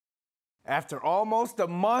After almost a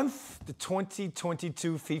month, the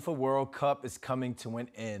 2022 FIFA World Cup is coming to an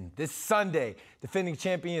end. This Sunday, defending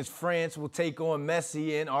champions France will take on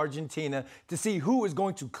Messi in Argentina to see who is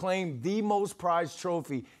going to claim the most prized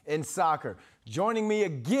trophy in soccer. Joining me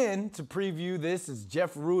again to preview this is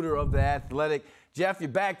Jeff Rueter of The Athletic. Jeff, you're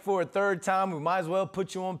back for a third time. We might as well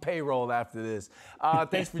put you on payroll after this.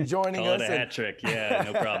 Thanks for joining Call us. It a hat trick. Yeah,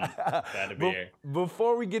 no problem. Glad to be here.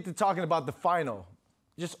 Before we get to talking about the final,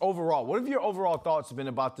 just overall, what have your overall thoughts been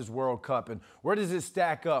about this World Cup, and where does it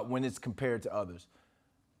stack up when it's compared to others?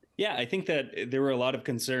 Yeah, I think that there were a lot of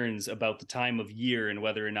concerns about the time of year and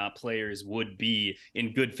whether or not players would be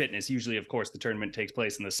in good fitness. Usually, of course, the tournament takes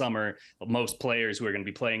place in the summer. Most players who are going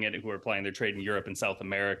to be playing it, who are playing their trade in Europe and South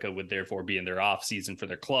America, would therefore be in their off season for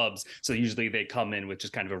their clubs. So usually they come in with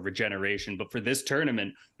just kind of a regeneration. But for this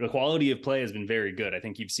tournament, the quality of play has been very good. I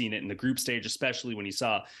think you've seen it in the group stage, especially when you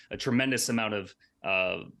saw a tremendous amount of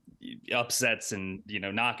upsets and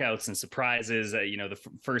knockouts and surprises. The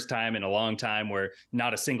first time in a long time where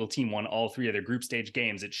not a single team won all three of their group stage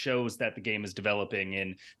games. It shows that the game is developing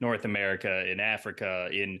in North America, in Africa,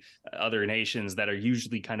 in other nations that are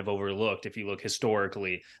usually kind of overlooked if you look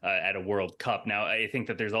historically at a World Cup. Now, I think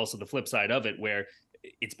that there's also the flip side of it where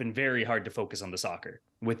it's been very hard to focus on the soccer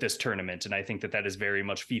with this tournament. And I think that that is very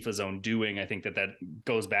much FIFA's own doing. I think that that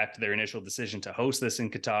goes back to their initial decision to host this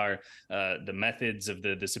in Qatar, the methods of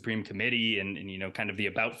the Supreme Committee and kind of the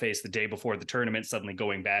about face the day before the tournament, suddenly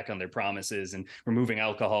going back on their promises and removing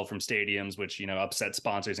alcohol from stadiums, which, upset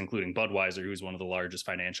sponsors, including Budweiser, who's one of the largest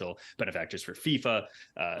financial benefactors for FIFA.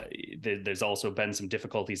 There's also been some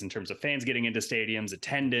difficulties in terms of fans getting into stadiums,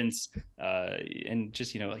 attendance, and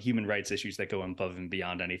just, human rights issues that go above and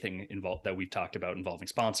beyond anything involved that we've talked about involving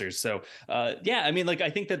sponsors. So I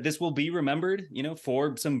think that this will be remembered,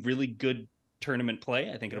 for some really good tournament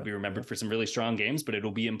play. I think it'll be remembered for some really strong games, but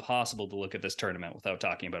it'll be impossible to look at this tournament without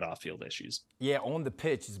talking about off-field issues. Yeah, on the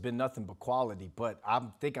pitch, it's been nothing but quality, but I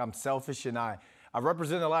think I'm selfish and I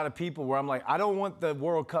represent a lot of people where I'm like, I don't want the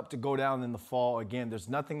World Cup to go down in the fall again. There's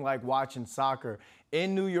nothing like watching soccer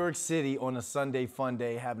in New York City on a Sunday fun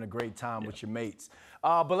day, having a great time with your mates.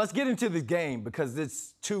 But let's get into the game because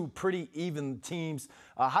it's two pretty even teams.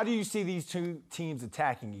 How do you see these two teams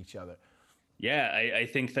attacking each other? Yeah, I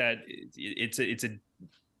think that it's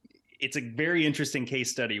a very interesting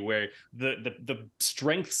case study where the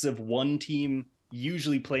strengths of one team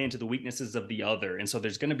usually play into the weaknesses of the other. And so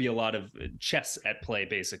there's going to be a lot of chess at play,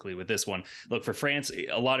 basically, with this one. Look, for France,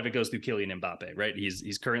 a lot of it goes through Kylian Mbappe, right?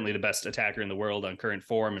 He's currently the best attacker in the world on current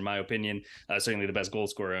form, in my opinion. Certainly the best goal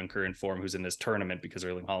scorer on current form who's in this tournament because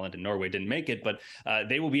Erling Haaland and Norway didn't make it. But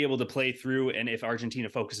they will be able to play through. And if Argentina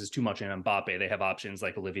focuses too much on Mbappe, they have options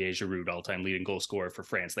like Olivier Giroud, all-time leading goal scorer for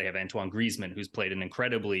France. They have Antoine Griezmann, who's played an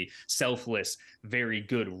incredibly selfless, very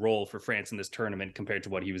good role for France in this tournament compared to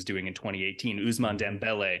what he was doing in 2018. Ousmane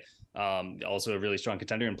Dembele, also a really strong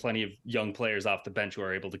contender, and plenty of young players off the bench who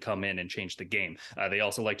are able to come in and change the game. They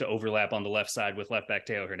also like to overlap on the left side with left back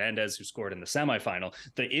Theo Hernandez, who scored in the semifinal.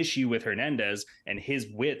 The issue with Hernandez and his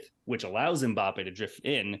width, which allows Mbappe to drift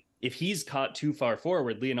in, if he's caught too far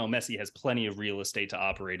forward, Lionel Messi has plenty of real estate to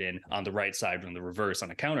operate in on the right side from the reverse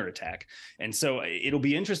on a counterattack. And so it'll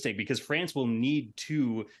be interesting because France will need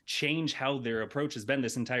to change how their approach has been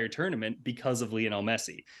this entire tournament because of Lionel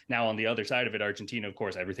Messi. Now, on the other side of it, Argentina, of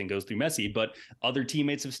course, everything goes through Messi, but other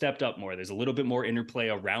teammates have stepped up more. There's a little bit more interplay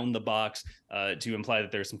around the box to imply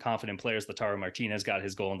that there's some confident players. Lautaro Martinez got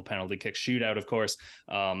his goal in the penalty kick shootout, of course.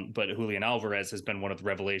 But Julian Alvarez has been one of the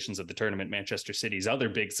revelations of the tournament, Manchester City's other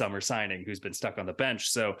big summer signing who's been stuck on the bench.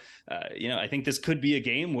 So, I think this could be a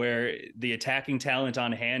game where the attacking talent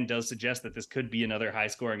on hand does suggest that this could be another high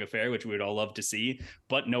scoring affair, which we would all love to see.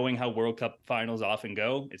 But knowing how World Cup finals often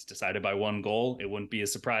go, it's decided by one goal. It wouldn't be a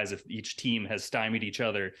surprise if each team has stymied each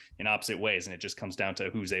other in opposite ways. And it just comes down to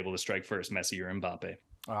who's able to strike first, Messi or Mbappe.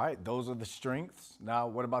 All right, those are the strengths. Now,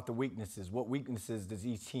 what about the weaknesses? What weaknesses does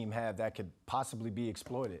each team have that could possibly be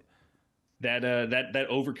exploited? That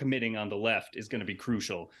overcommitting on the left is going to be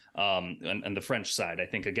crucial on the French side. I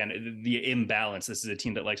think, again, the imbalance. This is a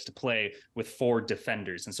team that likes to play with four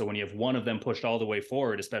defenders. And so when you have one of them pushed all the way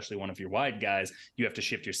forward, especially one of your wide guys, you have to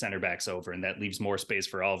shift your center backs over. And that leaves more space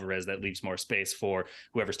for Alvarez. That leaves more space for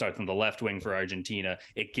whoever starts on the left wing for Argentina.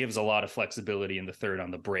 It gives a lot of flexibility in the third on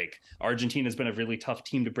the break. Argentina has been a really tough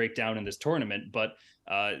team to break down in this tournament, but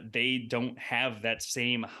they don't have that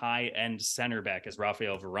same high-end center back as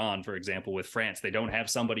Raphael Varane, for example, with France. They don't have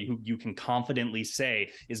somebody who you can confidently say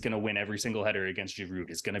is going to win every single header against Giroud,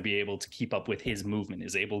 is going to be able to keep up with his movement,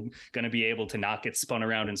 going to be able to not get spun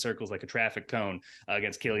around in circles like a traffic cone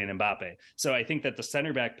against Kylian Mbappe. So I think that the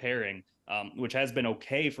center back pairing which has been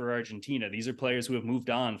okay for Argentina. These are players who have moved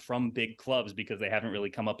on from big clubs because they haven't really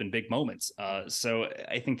come up in big moments. So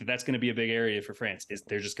I think that that's going to be a big area for France. Is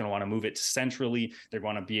they're just going to want to move it centrally. They're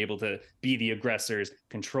going to be able to be the aggressors,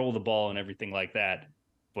 control the ball, and everything like that.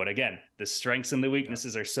 But again, the strengths and the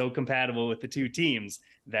weaknesses are so compatible with the two teams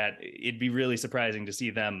that it'd be really surprising to see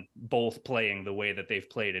them both playing the way that they've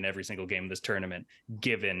played in every single game of this tournament,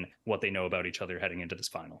 given what they know about each other heading into this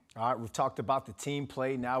final. All right, we've talked about the team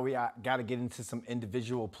play. Now we got to get into some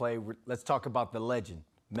individual play. Let's talk about the legend,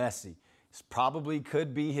 Messi. This probably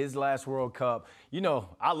could be his last World Cup. You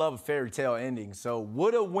know, I love a fairy tale ending. So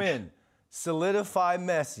would a win solidify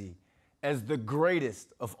Messi as the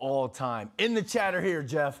greatest of all time? In the chatter here,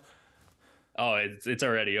 Jeff. Oh, it's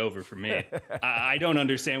already over for me. I don't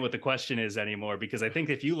understand what the question is anymore, because I think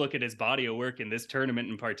if you look at his body of work in this tournament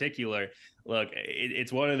in particular, look,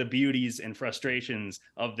 it's one of the beauties and frustrations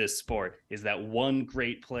of this sport is that one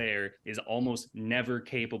great player is almost never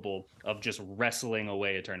capable of just wrestling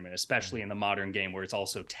away a tournament, especially in the modern game where it's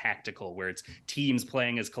also tactical, where it's teams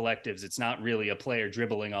playing as collectives. It's not really a player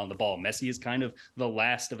dribbling on the ball. Messi is kind of the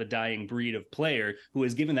last of a dying breed of player who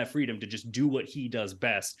is given that freedom to just do what he does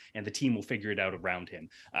best, and the team will figure it out around him.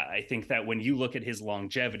 I think that when you look at his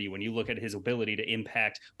longevity, when you look at his ability to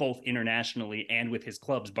impact both internationally and with his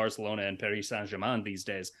clubs, Barcelona and Paris Saint-Germain these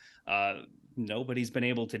days, nobody's been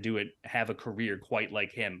able to do it, have a career quite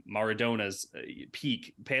like him. Maradona's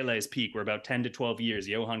peak, Pele's peak were about 10 to 12 years.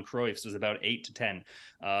 Johan Cruyff's was about 8 to 10.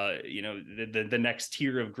 The next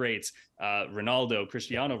tier of greats, Ronaldo,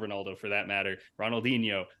 Cristiano Ronaldo for that matter,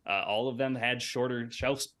 Ronaldinho, all of them had shorter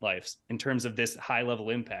shelf lives in terms of this high level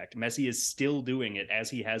impact. Messi is still doing it as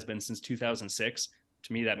he has been since 2006.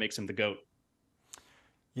 To me, that makes him the GOAT.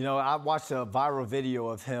 You know, I watched a viral video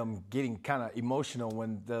of him getting kind of emotional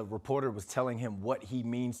when the reporter was telling him what he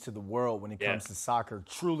means to the world when it comes to soccer.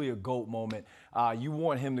 Truly a GOAT moment. You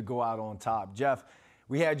want him to go out on top. Jeff,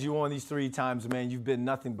 we had you on these 3 times, man. You've been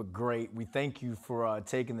nothing but great. We thank you for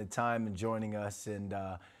taking the time and joining us. And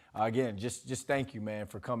again, just thank you, man,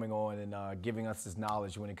 for coming on and giving us this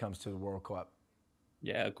knowledge when it comes to the World Cup.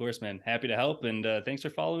 Yeah, of course, man. Happy to help, and thanks for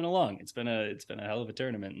following along. It's been a hell of a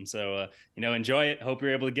tournament, and so enjoy it. Hope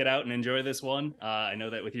you're able to get out and enjoy this one. I know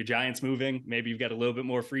that with your Giants moving, maybe you've got a little bit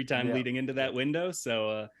more free time leading into that window.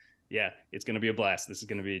 So yeah, it's going to be a blast. This is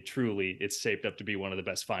going to be it's shaped up to be one of the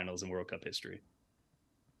best finals in World Cup history.